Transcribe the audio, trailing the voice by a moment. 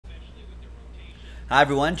Hi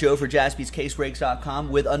everyone, Joe for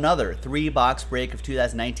JaspysCaseBreaks.com with another 3-box break of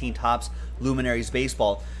 2019 Topps Luminaries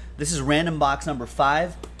Baseball. This is random box number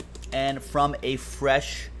 5 and from a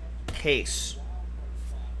fresh case.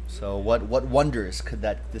 So what wonders could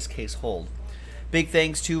this case hold? Big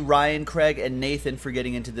thanks to Ryan, Craig, and Nathan for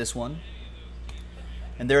getting into this one.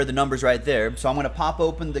 And there are the numbers right there. So I'm going to pop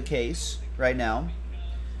open the case right now.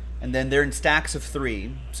 And then they're in stacks of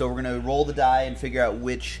 3. So we're going to roll the die and figure out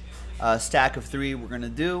which stack of 3 we're going to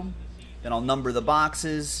do. Then I'll number the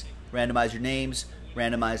boxes, randomize your names,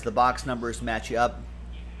 randomize the box numbers, match you up,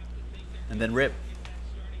 and then rip.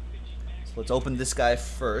 So let's open this guy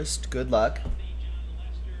first. Good luck.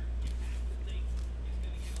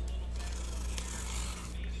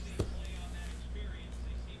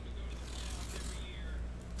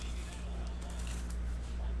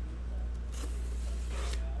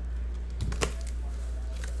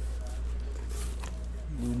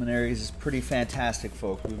 Luminaries is pretty fantastic,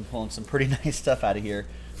 folks. We've been pulling some pretty nice stuff out of here,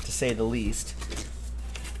 to say the least.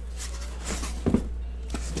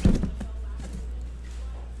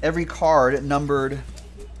 Every card numbered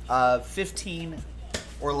 15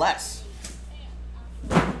 or less,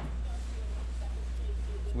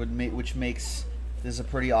 which makes this a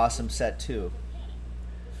pretty awesome set too.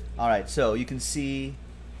 All right, so you can see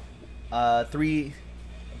 3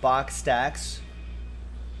 box stacks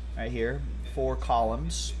right here. 4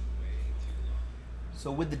 columns.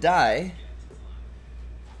 So with the die,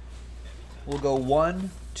 we'll go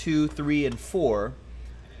 1, 2, 3, and 4.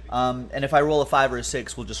 And if I roll a 5 or a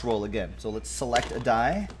 6, we'll just roll again. So let's select a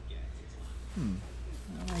die. I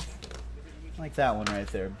like that one right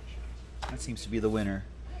there. That seems to be the winner.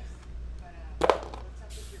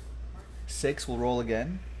 6, we'll roll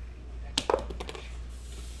again.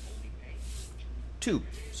 2.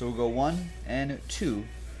 So we'll go 1 and 2.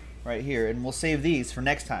 Right here, and we'll save these for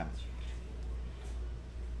next time.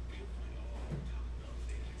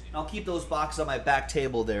 I'll keep those boxes on my back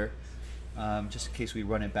table there, just in case we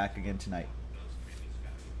run it back again tonight.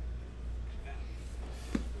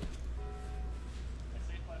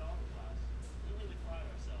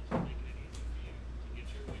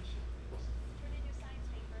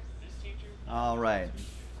 All right.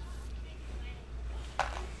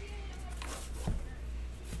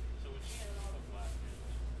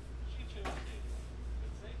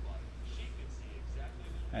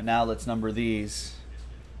 And now let's number these.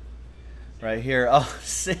 Right here. Oh,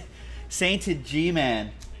 Sainted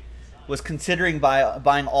G-Man was considering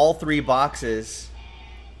buying all 3 boxes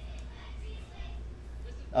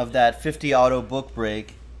of that 50 auto book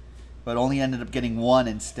break, but only ended up getting 1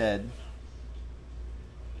 instead.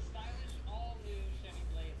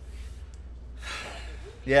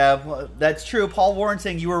 Yeah, well, that's true. Paul Warren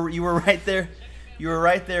saying you were right there. You were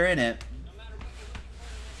right there in it.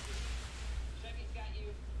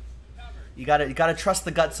 You gotta trust the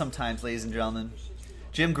gut sometimes, ladies and gentlemen.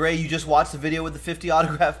 Jim Gray, you just watched the video with the 50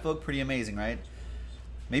 autograph book. Pretty amazing, right?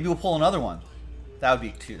 Maybe we'll pull another one. That'd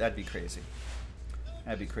be crazy. That'd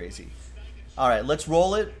be crazy. All right, let's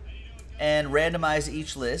roll it and randomize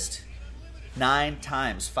each list 9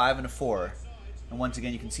 times, 5 and a 4. And once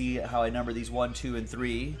again, you can see how I number these 1, 2, and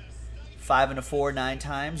 3. 5 and a 4, 9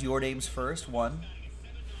 times. Your name's first. 1,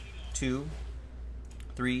 2,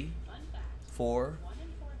 3, 4,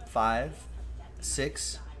 5,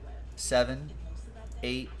 6, 7,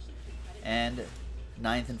 8, and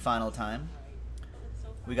 9th and final time.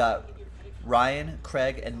 We got Ryan,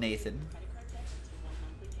 Craig, and Nathan.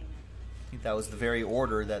 I think that was the very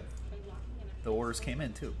order that the orders came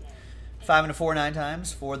in too. 5 and a 4, 9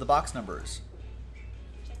 times for the box numbers.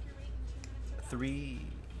 3,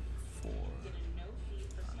 4,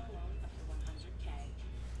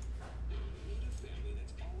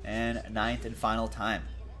 and 9th and final time.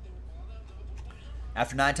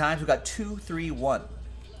 After 9 times, we got 2, 3, 1. All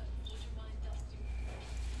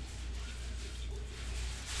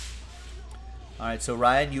right, so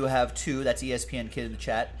Ryan, you have 2. That's ESPN Kid in the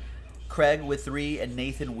chat. Craig with 3, and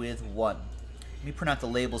Nathan with 1. Let me print out the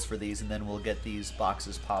labels for these, and then we'll get these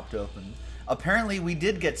boxes popped open. Apparently, we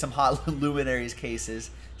did get some hot Luminaries cases,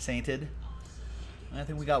 Sainted. I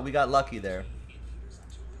think we got lucky there.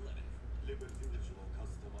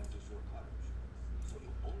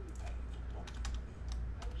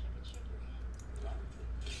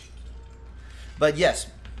 But yes,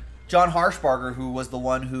 John Harshbarger, who was the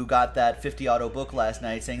one who got that 50 auto book last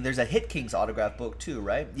night, saying there's a Hit Kings autograph book too,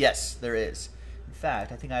 right? Yes, there is. In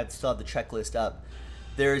fact, I think I still have the checklist up.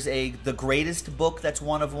 There's the Greatest book that's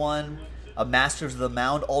 1 of 1. A Masters of the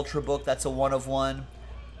Mound Ultra book that's a 1 of 1.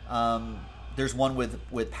 There's one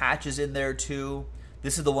with patches in there too.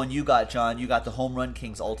 This is the one you got, John. You got the Home Run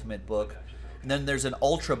Kings Ultimate book. And then there's an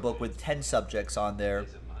ultra book with 10 subjects on there.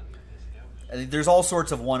 And there's all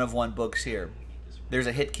sorts of one-of-one books here. There's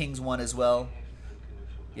a Hit Kings one as well.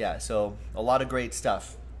 Yeah, so a lot of great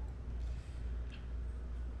stuff.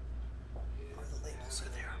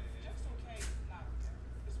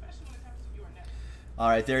 All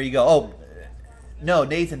right, there you go. Oh, no,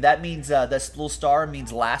 Nathan, that means this little star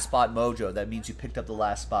means last spot mojo. That means you picked up the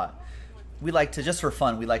last spot. We like to, just for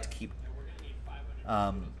fun, we like to keep,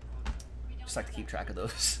 track of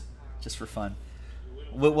those, just for fun.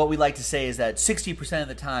 What we like to say is that 60% of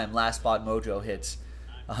the time, last spot mojo hits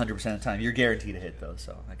 100% of the time. You're guaranteed to hit though,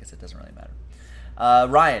 so I guess it doesn't really matter.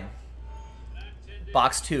 Ryan,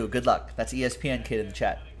 box 2, good luck. That's ESPN Kid in the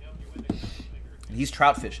chat. And he's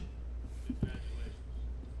trout fishing.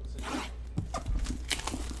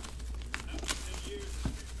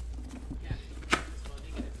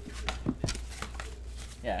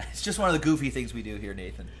 Yeah, it's just one of the goofy things we do here,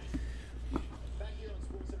 Nathan.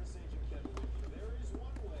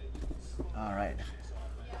 All right.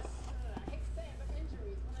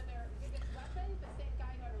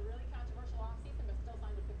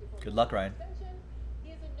 Good luck, Ryan.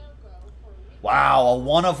 Wow, a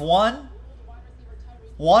 1-of-1?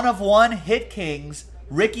 1-of-1 Hit Kings,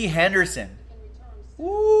 Ricky Henderson.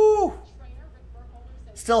 Woo!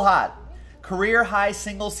 Still hot. Career high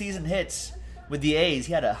single season hits with the A's.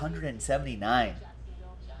 He had 179.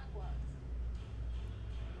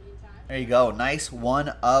 There you go. Nice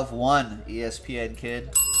 1-of-1, ESPN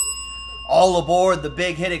Kid. All aboard the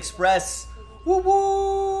Big Hit Express. Woo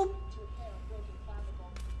woo!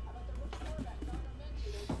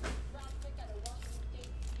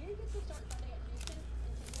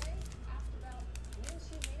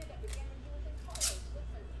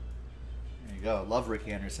 There you go. Love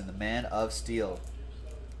Ricky Anderson, the man of steel.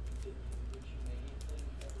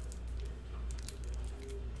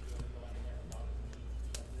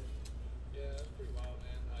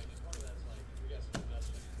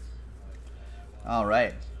 All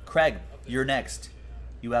right. Craig, you're next.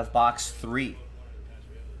 You have box 3.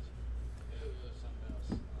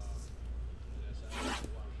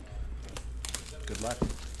 Good luck.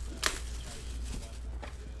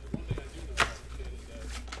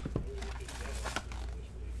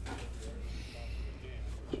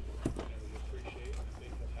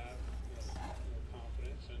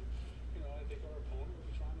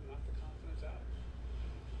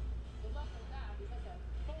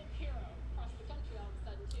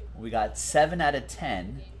 We got 7 out of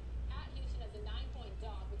 10.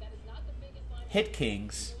 Hit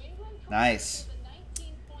Kings. Nice.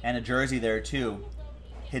 And a jersey there too.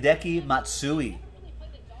 Hideki Matsui.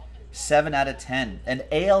 7 out of 10. An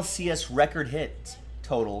ALCS record hit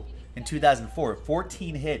total in 2004.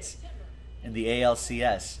 14 hits in the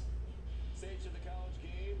ALCS.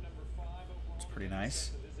 It's pretty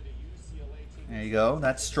nice. There you go.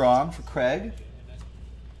 That's strong for Craig.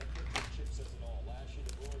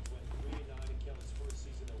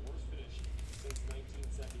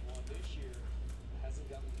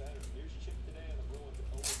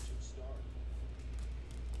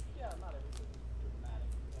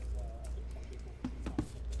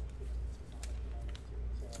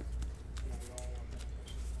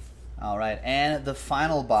 All right, and the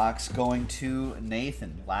final box going to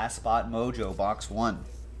Nathan. Last spot mojo, box 1.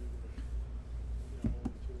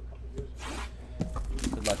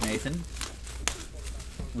 Good luck, Nathan.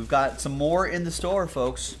 We've got some more in the store,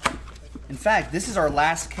 folks. In fact, this is our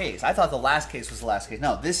last case. I thought the last case was the last case.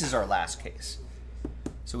 No, this is our last case.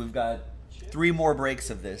 So we've got 3 more breaks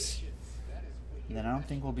of this. And then I don't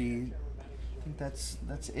think we'll be... I think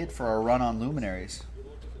that's it for our run on Luminaries.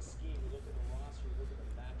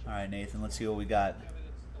 All right, Nathan, let's see what we got.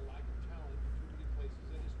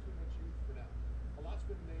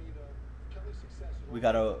 We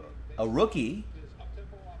got a rookie.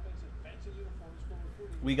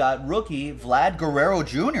 We got rookie Vlad Guerrero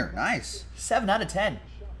Jr. Nice. 7 out of 10.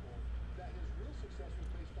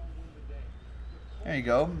 There you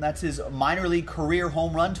go. That's his minor league career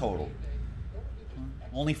home run total.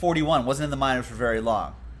 Only 41. Wasn't in the minors for very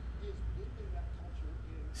long.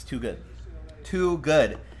 It's too good. Too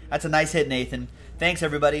good. That's a nice hit, Nathan. Thanks,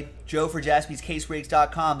 everybody. Joe for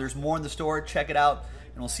JaspysCaseBreaks.com. There's more in the store. Check it out,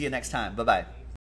 and we'll see you next time. Bye-bye.